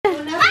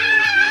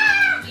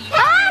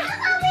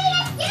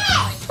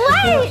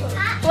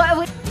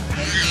What?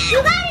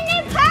 You got a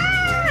new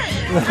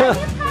purse!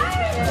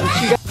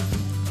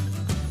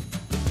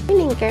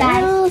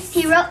 Guys,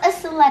 he wrote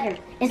us a letter.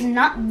 It's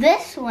not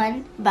this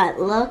one, but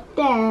look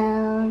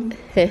down.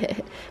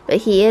 But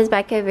he is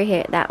back over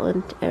here at that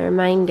one. A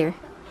reminder.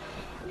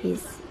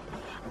 He's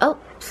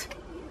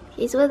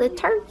with a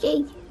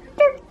turkey.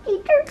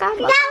 Turkey. That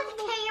was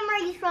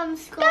Cameron from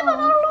school.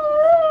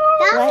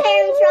 That was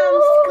Cameron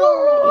from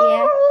school.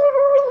 Yeah.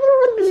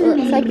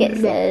 Looks like it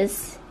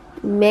says,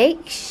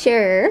 make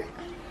sure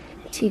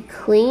to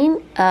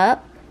clean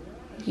up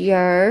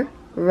your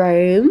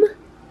room.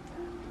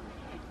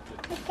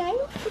 Okay.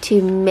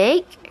 To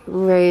make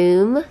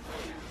room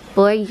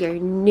for your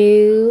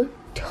new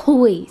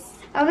toys.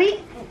 Are we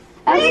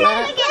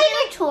gonna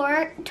get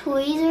your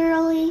toys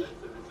early?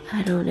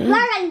 I don't know.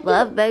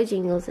 Love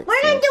Bojangles.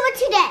 We're gonna do it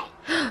today.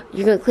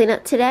 You're gonna clean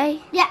up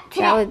today? Yeah,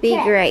 today. That would be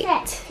great.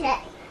 Today.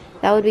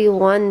 That would be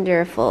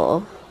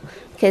wonderful.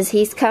 Because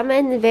he's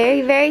coming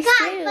very, very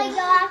soon. But you'll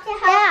have to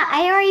help. Yeah,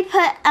 I already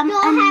put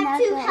you'll have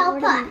to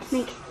help us.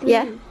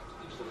 Yeah.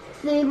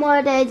 3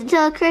 more days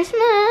until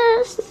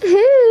Christmas.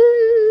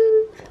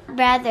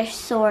 Rather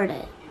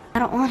sorted. I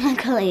don't want to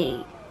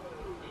clean.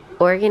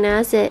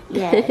 Organize it.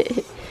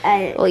 Yes.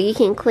 Well, you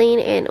can clean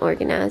and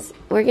organize.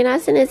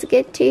 Organizing is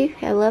good too.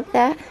 I love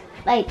that.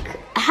 Like,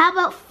 how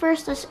about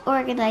first let's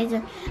organize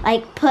them.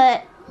 Like,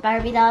 put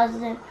Barbie dolls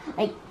in,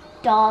 like,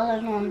 dolls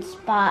on one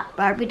spot,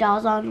 Barbie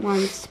dolls on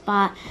one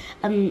spot,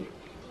 random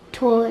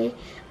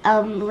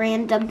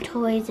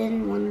toys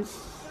in one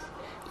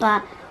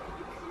spot,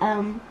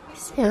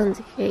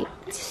 sounds great.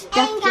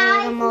 Stuffed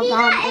animals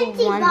on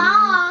one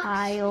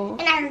pile.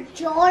 And our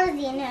drawers,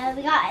 you know,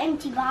 we got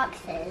empty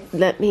boxes.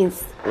 That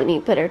means we need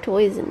to put our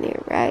toys in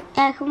there, right?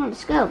 Yeah, come on,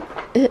 let's go.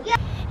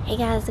 Hey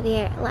guys, we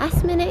are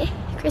last minute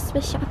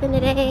Christmas shopping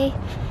today.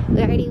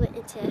 We already went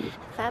into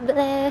Five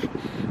Below,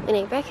 we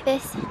ate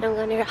breakfast, and I'm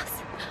going to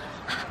Ross.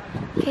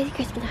 Crazy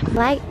Christmas. I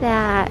like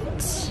that.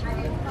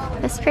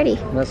 That's pretty.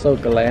 That's so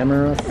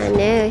glamorous. I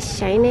know, it's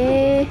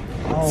shiny.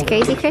 It's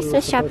crazy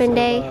Christmas shopping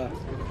day.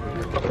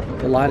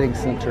 The lighting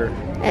center.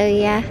 Oh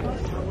yeah.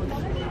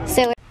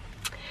 So,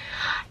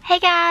 hey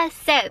guys,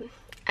 so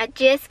I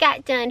just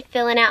got done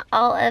filling out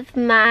all of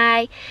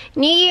my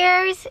New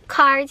Year's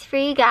cards for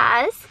you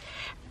guys.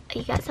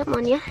 You got something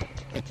on you?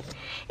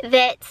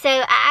 So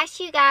I asked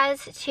you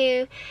guys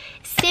to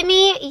send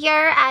me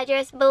your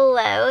address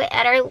below.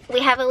 We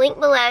have a link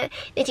below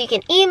that you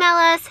can email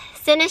us,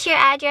 send us your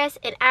address,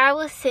 and I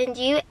will send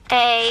you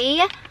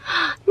a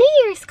New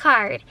Year's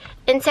card.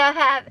 And so I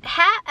have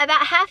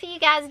about half of you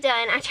guys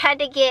done. I tried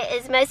to get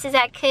as most as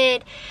I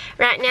could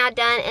right now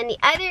done. And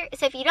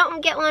so if you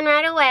don't get one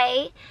right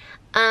away,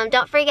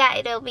 don't forget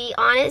it'll be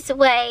on its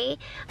way.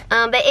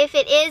 But if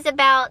it is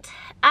about,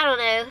 I don't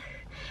know,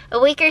 a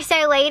week or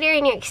so later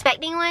and you're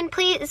expecting one,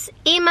 please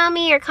email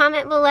me or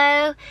comment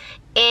below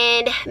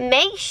and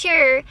make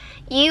sure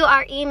you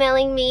are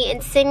emailing me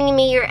and sending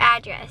me your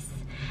address,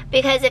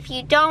 because if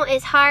you don't,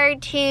 it's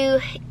hard to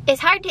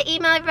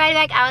email everybody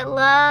back. I would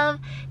love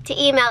to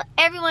email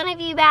every one of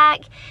you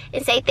back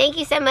and say thank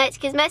you so much,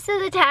 because most of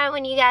the time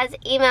when you guys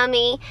email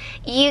me,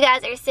 you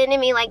guys are sending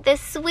me like the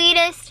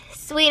sweetest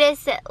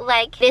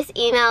like this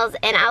emails,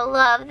 and I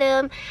love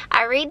them.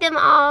 I read them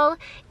all.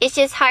 It's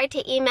just hard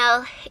to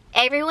email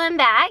everyone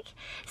back.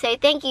 So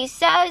thank you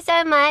so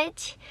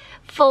much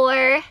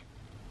for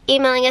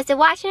emailing us and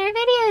watching our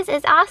videos.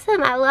 It's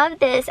awesome. I love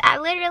this. I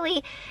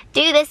literally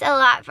do this a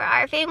lot for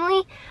our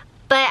family,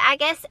 but I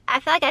guess I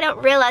feel like I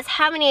don't realize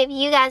how many of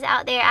you guys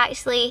out there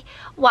actually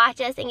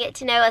watch us and get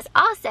to know us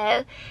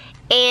also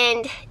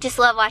and just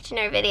love watching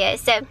our videos.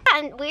 So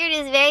we're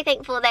just very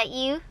thankful that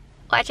you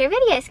watch our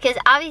videos, because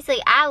obviously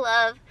I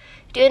love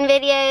doing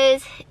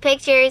videos,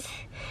 pictures,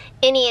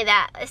 any of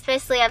that,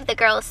 especially of the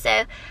girls.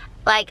 So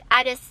like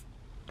I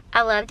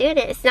love doing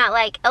it. It's not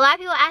like, a lot of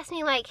people ask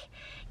me like,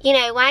 you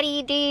know, why do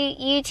you do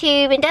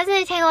YouTube, and doesn't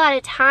it take a lot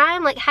of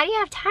time? Like, how do you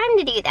have time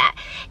to do that?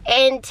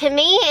 And to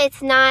me,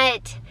 it's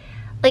not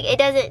like, it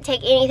doesn't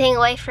take anything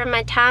away from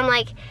my time.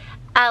 Like,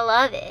 I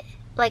love it.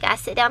 Like, I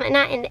sit down at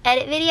night and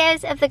edit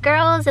videos of the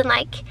girls, and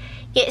like,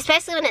 yeah,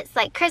 especially when it's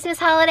like Christmas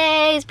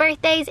holidays,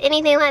 birthdays,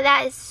 anything like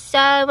that is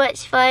so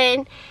much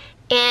fun.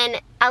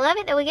 And I love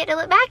it that we get to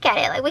look back at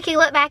it. Like, we can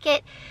look back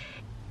at,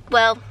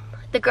 well,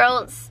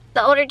 the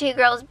older 2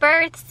 girls'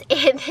 births,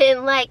 and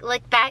then like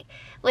look back,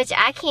 which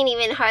I can't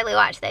even hardly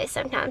watch those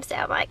sometimes, so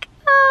I'm like,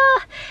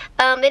 ah.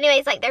 But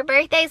anyways, like their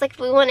birthdays, like if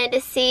we wanted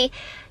to see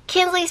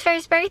Kinsley's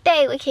first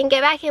birthday, we can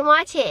go back and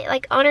watch it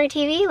like on our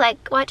TV,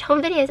 like watch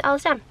home videos all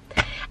the time.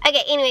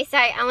 Okay, anyway,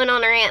 sorry, I went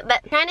on a rant,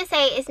 but what I'm trying to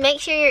say is make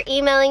sure you're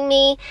emailing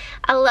me.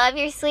 I love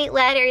your sweet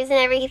letters and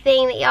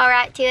everything that y'all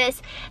write to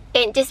us,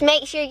 and just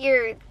make sure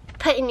you're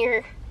putting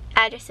your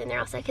address in there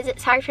also, because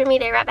it's hard for me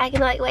to write back and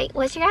be like, wait,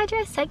 what's your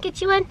address? So I can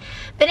get you one.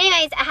 But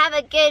anyways, I have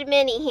a good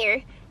many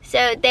here,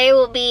 so they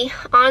will be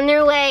on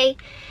their way,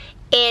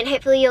 and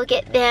hopefully you'll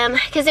get them,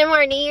 because they're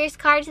more New Year's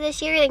cards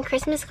this year than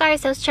Christmas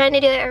cards. So I was trying to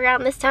do it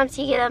around this time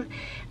so you get them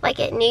like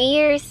at New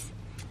Year's.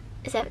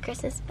 is over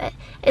Christmas. But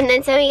and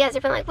then some of you guys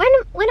are like, when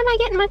am I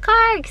getting my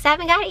card? Because I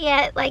haven't got it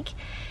yet. Like,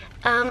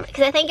 because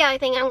I think y'all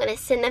think I'm gonna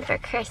send them for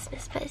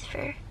Christmas, but it's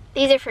for,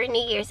 these are for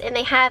New Year's, and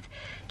they have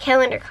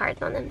calendar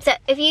cards on them. So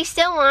if you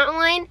still want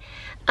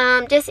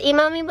one, just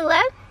email me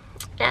below,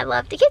 and I'd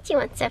love to get you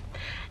one. So,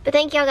 but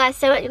thank y'all guys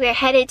so much. We're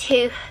headed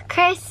to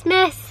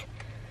Christmas.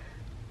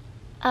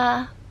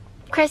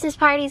 Christmas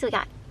parties.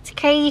 It's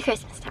crazy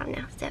Christmas time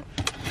now, so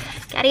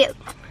gotta go.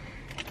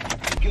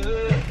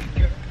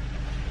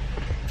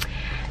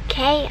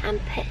 Okay, I'm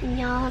putting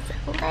y'all's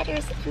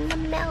letters in the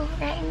mail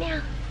right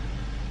now.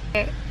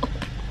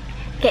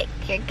 Okay,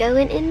 you're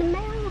going in the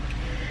mail.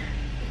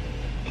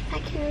 If I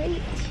can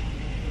reach.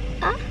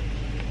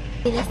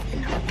 Do this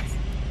and hold this.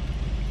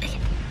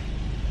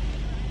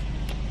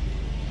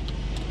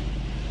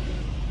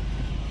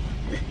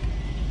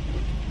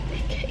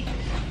 Okay.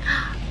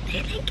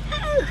 There they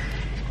go.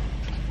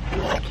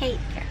 Okay,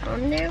 they're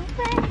on their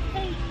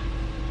way.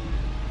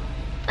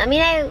 Let me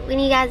know when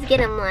you guys get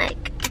them,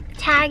 like,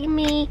 tag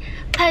me,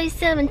 post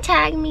them and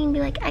tag me and be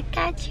like, I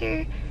got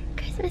your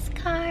Christmas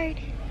card.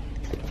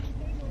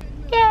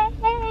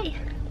 Yay!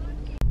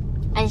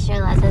 I just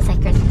realized it's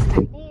like Christmas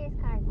card, New Year's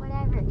card,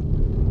 whatever.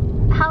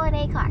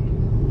 Holiday card.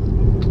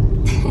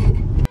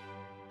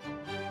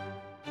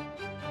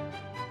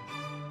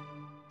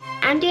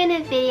 I'm doing a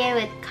video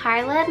with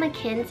Carla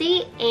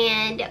Mackenzie,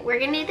 and we're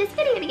gonna do this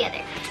video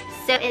together.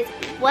 So it's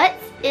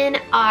what's in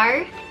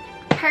our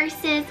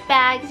purses,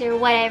 bags, or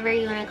whatever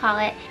you want to call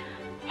it.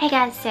 Hey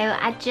guys, so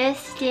I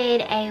just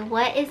did a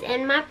what is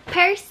in my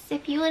purse.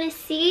 If you want to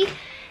see,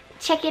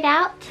 check it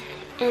out.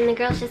 And the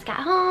girls just got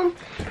home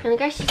from the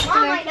grocery store.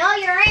 Mom, I know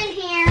you're in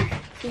here.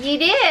 You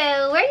do?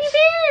 Where you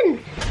been?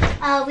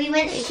 We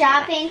went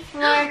shopping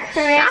for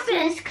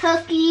Christmas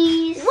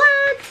cookies.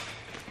 What?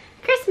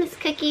 Christmas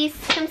cookies.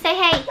 Come say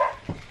hey.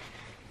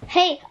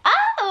 Hey.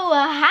 Oh,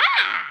 hi.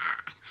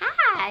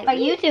 Hi. What are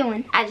you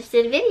doing? I just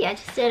did a video. I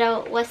just did a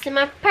what's in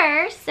my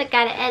purse. I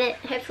gotta edit.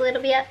 Hopefully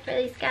it'll be up for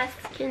these guys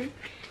can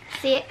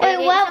see it. Wait,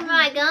 what? Some of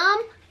my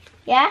gum?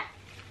 Yeah?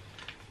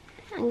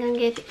 I'm gonna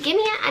give me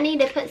a, I need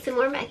to put some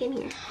more back in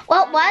here.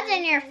 What was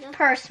in your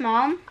purse,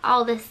 Mom?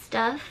 All this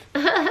stuff.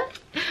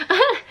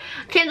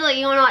 Kinsley,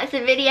 you wanna watch the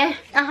video?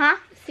 Uh-huh.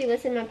 See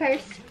what's in my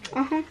purse?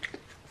 Uh-huh.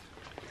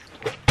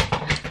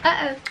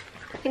 Uh-oh.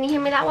 Can you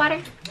hear me that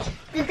water?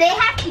 Did they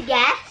have to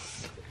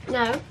guess?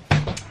 No.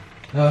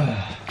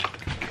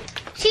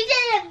 She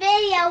did a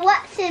video,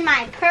 what's in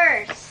my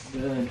purse?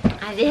 Good.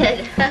 I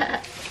did.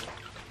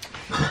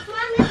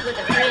 With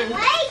a friend.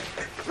 Wait.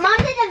 Mom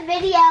did a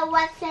video,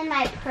 what's in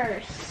my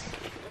purse?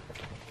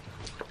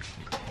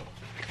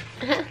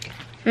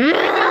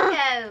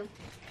 Go.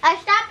 I'm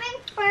stopping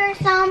for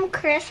some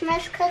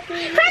Christmas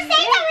cookies. For Santa,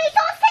 we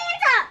saw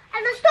Santa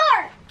at the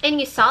store. And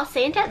you saw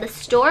Santa at the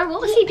store?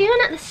 What was he doing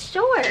at the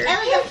store? It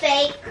was a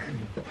fake.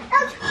 It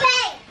was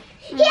fake.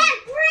 He had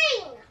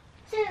green.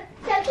 So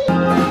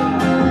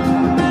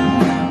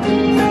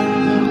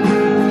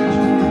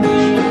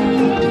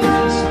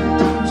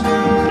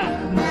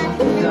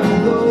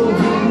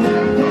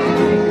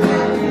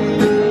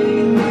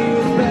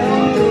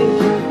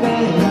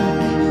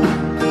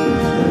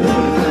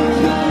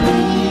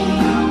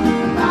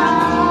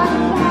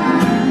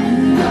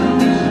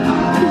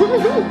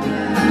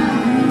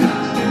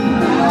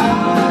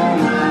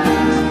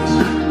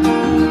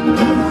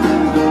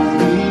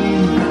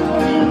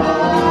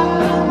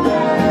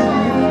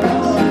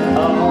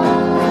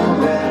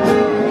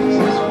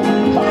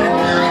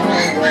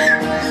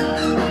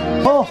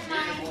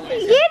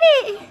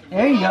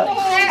There you go.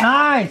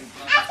 Nice.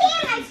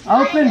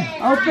 Open.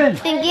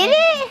 Then get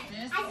it?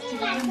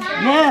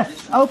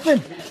 Yes. Open.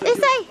 This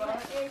way.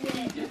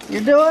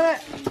 You're doing it.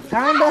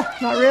 Kinda.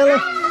 Not really.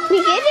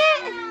 You get it?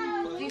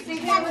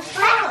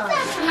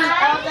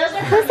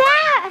 What's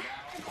that?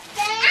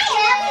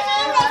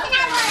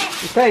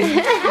 Okay.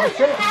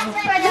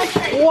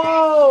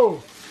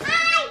 Whoa.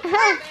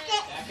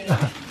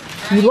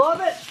 You love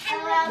it?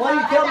 Why do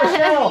you tell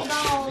Michelle?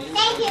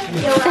 Thank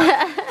you.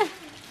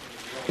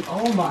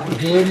 Oh my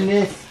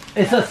goodness.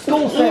 It's a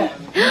school set.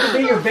 You can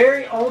be your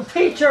very own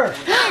teacher.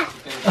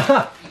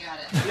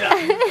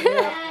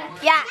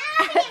 Yeah.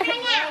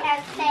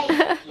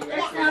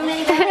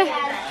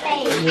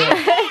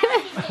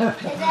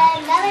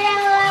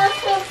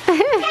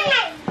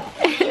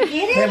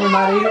 Can we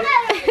not eat it?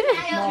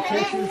 Small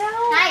pieces.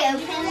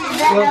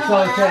 Well, so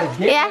it says,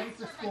 get Yeah. ready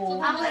for school.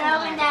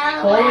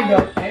 Folding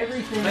up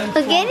everything.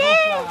 Well, get it?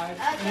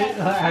 It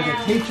has a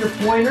teacher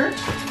pointer.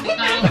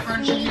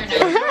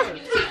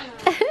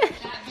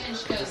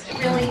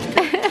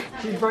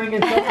 She's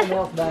bringing something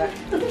else back.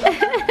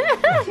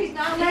 She's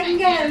not letting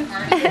go.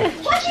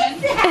 What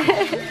is that?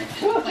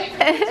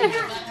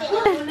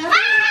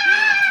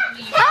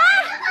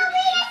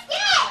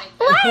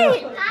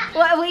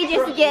 What we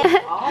just get?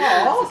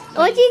 Oh.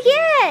 What'd you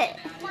get?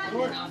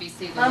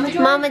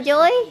 Mama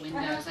Joy?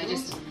 Windows. I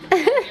just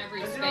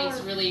every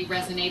space really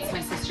resonates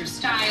my sister's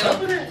style.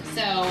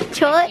 So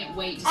I can't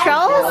wait to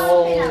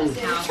Trolls?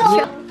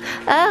 house.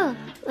 Oh,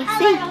 let's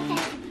see.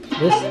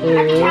 This is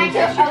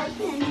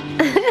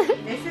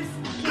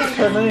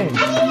her name?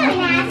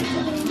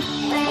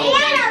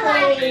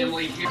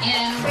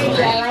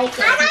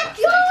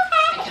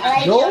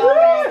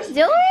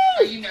 Joy?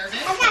 Are you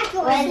nervous?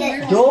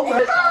 Joel?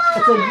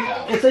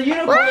 It's a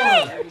unicorn.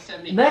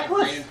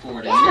 Necklace?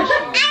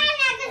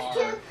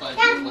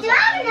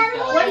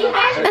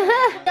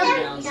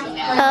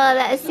 Oh,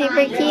 that's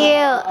super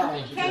cute.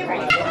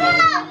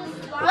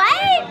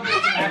 What?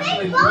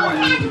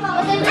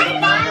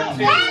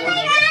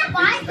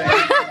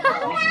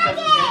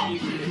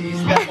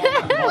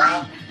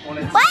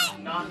 What?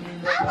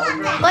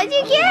 What'd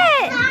you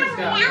get?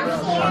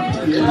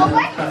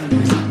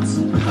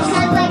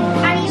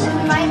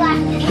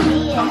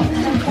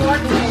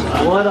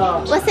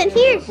 What's in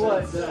here?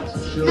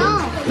 No.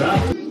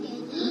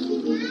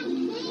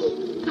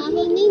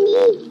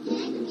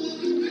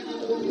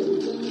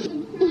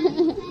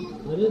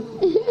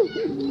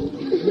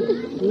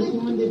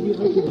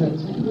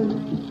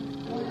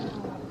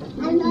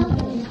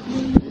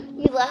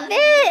 You love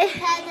it?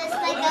 Because it's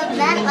like a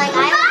vent, like I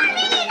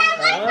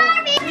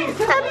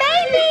A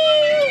baby!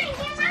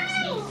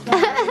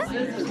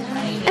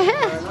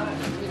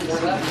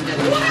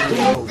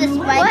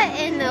 What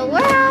in the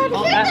world?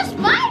 Here's the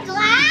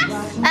spyglass.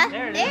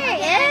 There it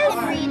is.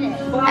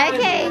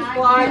 Okay.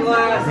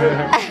 Spyglass.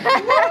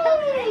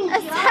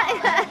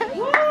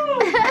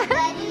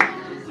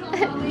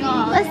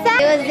 What's that?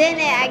 It was in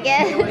it, I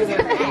guess.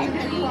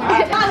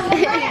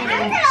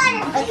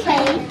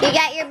 Okay. You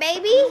got your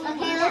baby?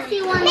 Okay, let's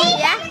see one.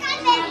 Yeah.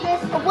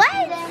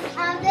 What?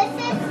 This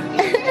is.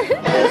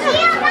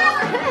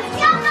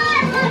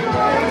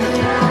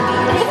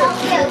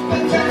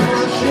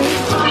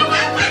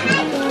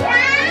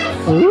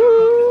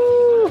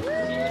 Ooh.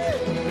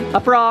 A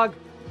frog.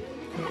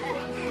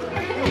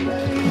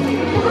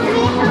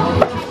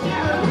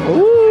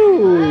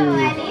 Ooh.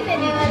 I need to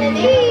do one of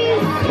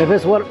these. If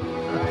it's what?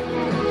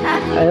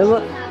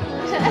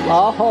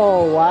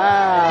 Oh,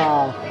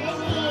 wow.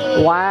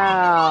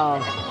 Wow.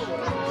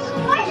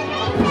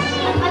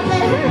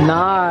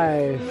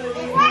 Nice.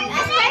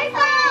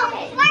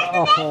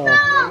 Oh.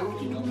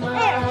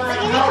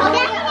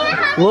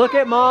 Look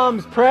at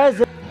Mom's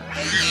present.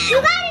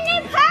 You got a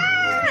new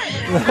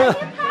purse!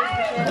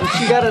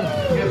 She gotta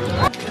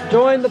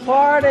join the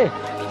party.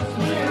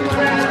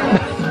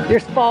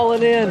 You're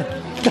falling in.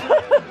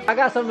 I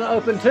got something to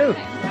open too.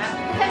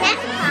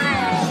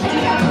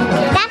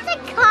 That's a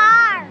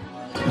car!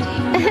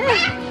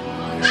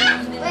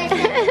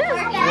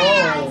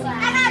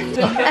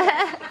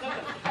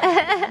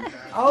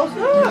 Oh,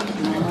 snap.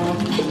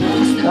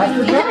 That's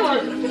the car.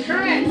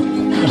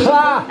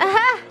 Ha!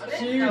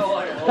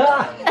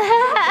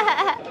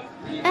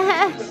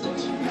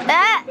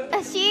 A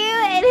shoe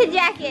and a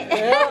jacket.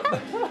 Yep.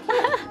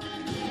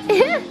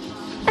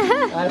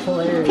 That's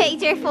hilarious.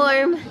 Picture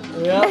form.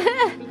 Yep.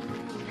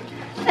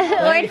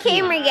 Where'd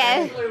camera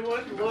go?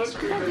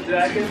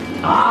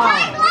 Ah.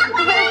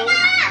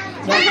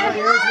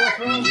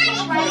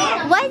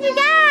 What you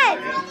got?